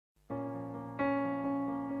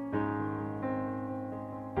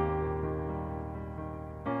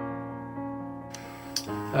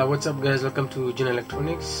What's up guys, welcome to Gen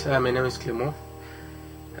Electronics. My name is Clement,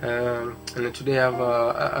 and today I have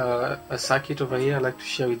a circuit over here I'd like to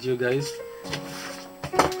share with you guys.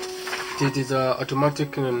 It is an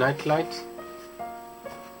automatic night light.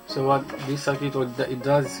 So what this circuit it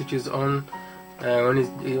does, it switches on when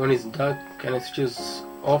it's dark, and it switches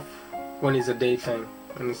off when it's the daytime.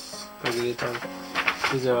 This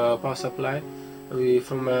is a power supply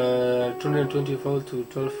from 220 volt to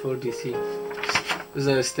 12 volt DC. This is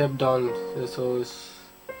a step down, so it's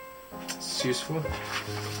useful.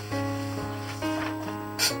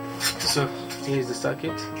 So here is the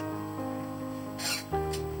circuit.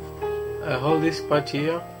 All this part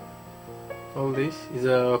here, all this is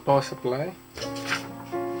a power supply.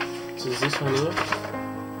 So it's this one here.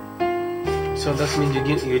 So that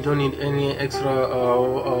means you don't need any extra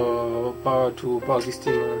power to power this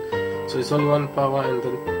thing on. So it's only one power and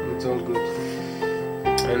then it's all good.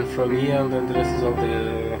 And from here, and then the rest is all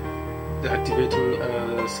the activating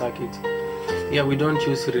circuit. Yeah, we don't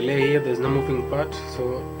use relay here. There's no moving part,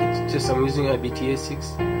 so it's just I'm using a BTA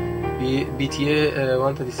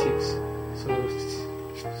 136.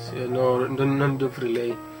 So no need of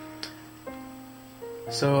relay.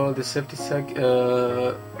 So the safety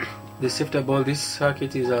about this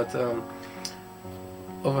circuit is that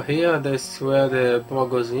over here that's where the power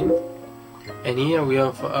goes in, and here we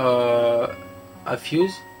have a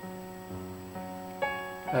fuse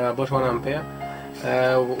about 1 ampere.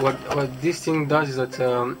 What this thing does is that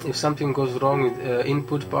if something goes wrong with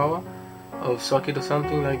input power of circuit or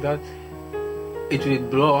something like that, it will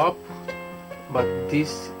blow up, but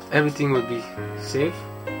everything will be safe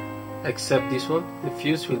except this one. The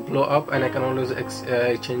fuse will blow up, and I can always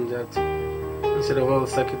change that instead of all the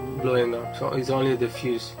circuit blowing up. So it's only the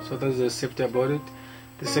fuse. So that's the safety about it.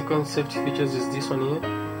 The second safety features is this one here.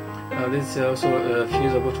 This is also a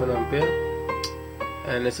fuse about 1 ampere,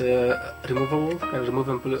 and it's removable. Can remove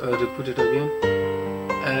and put it again.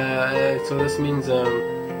 So this means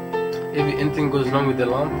if anything goes wrong with the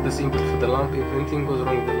lamp, this input for the lamp, if anything goes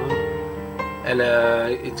wrong with the lamp and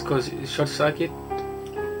it causes short circuit,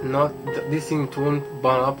 this thing won't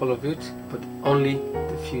burn up all of it, but only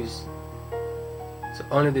the fuse. So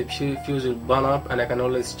only the fuse will burn up, and I can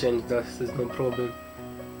always change that. There's no problem.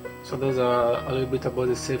 So those are a little bit about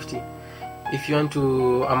the safety. If you want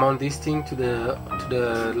to mount this thing to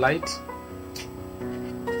the light,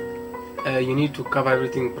 you need to cover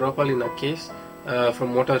everything properly in a case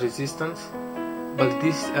from water resistance. But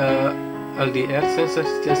this LDR sensor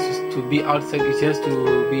is just to be outside. It has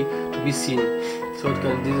to be seen. So it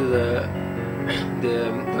can.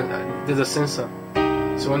 There's a sensor.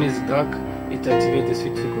 So when it's dark, it activates the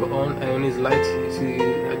switch to go on, and when it's light, it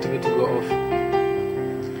activates to go off.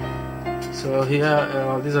 So here,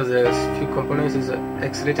 these are the few components. Is an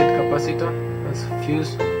X-rated capacitor, that's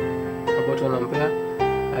fuse about 1 ampere,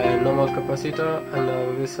 and normal capacitor, and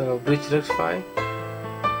this bridge rectifier,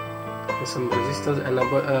 and some resistors, and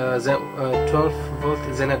about 12 volt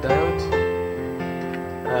Zener diode,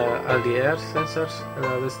 LDR sensors,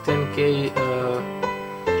 and this 10K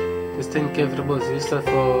variable resistor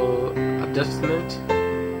for adjustment,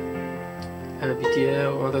 and a BTA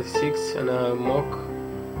 136, and a MOC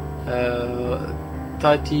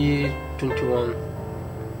 3021.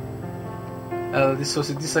 This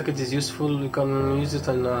circuit is useful. You can use it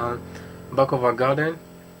on back of a garden.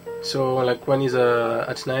 So like when it's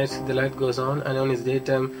at night, the light goes on, and when it's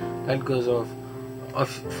daytime, light goes off.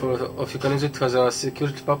 You can use it for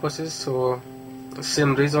security purposes. So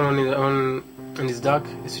same reason, when it's dark,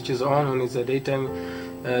 it switches on. When it's daytime,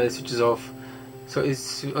 it switches off. So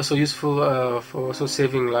it's also useful for also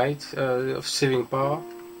saving light, saving power.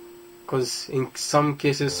 Because in some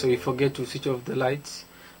cases, so you forget to switch off the lights,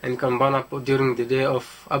 and it can burn up during the day of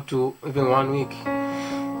up to even 1 week.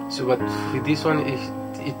 So, but with this one,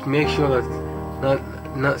 it makes sure that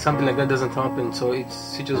not something like that doesn't happen. So it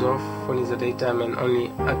switches off when it's the daytime, and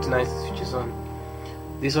only at night it switches on.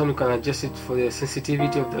 This one you can adjust it for the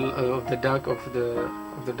sensitivity of the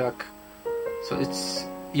dark. So it's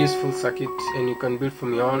useful circuit, and you can build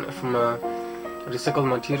from your own recycled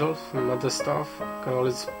materials, from other stuff. You can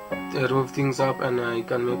always remove things up, and you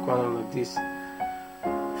can make one like this.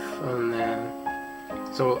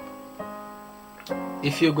 So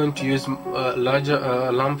if you're going to use a larger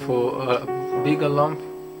lamp, for a bigger lamp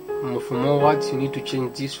for more watts, you need to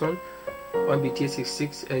change this one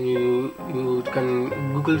BTA66, and you can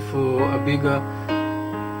Google for a bigger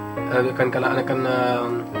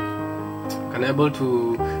can able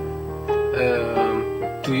to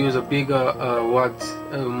use a bigger watts,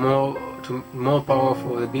 more power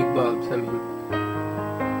for the big bulbs. I mean,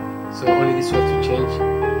 So only this will have to change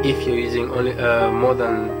if you're using only more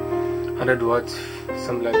than 100 watts,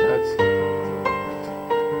 something like that.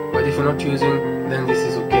 But if you're not using, then this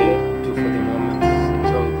is okay too for the moment.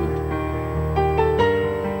 It's all good.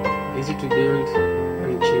 Easy to build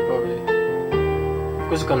and cheaper way. Of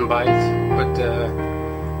course you can buy it, but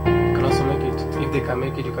you can also make it. If they can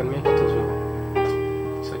make it, you can make it as well.